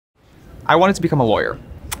I wanted to become a lawyer.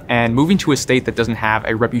 And moving to a state that doesn't have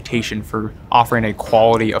a reputation for offering a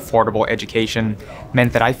quality, affordable education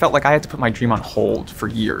meant that I felt like I had to put my dream on hold for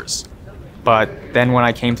years. But then when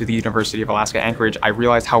I came to the University of Alaska Anchorage, I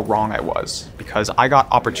realized how wrong I was, because I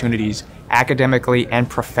got opportunities academically and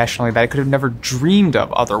professionally that I could have never dreamed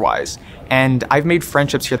of otherwise. And I've made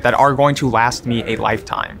friendships here that are going to last me a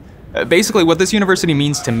lifetime. Basically, what this university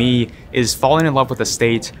means to me is falling in love with a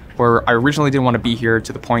state where I originally didn't want to be here,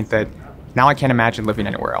 to the point that now I can't imagine living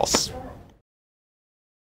anywhere else.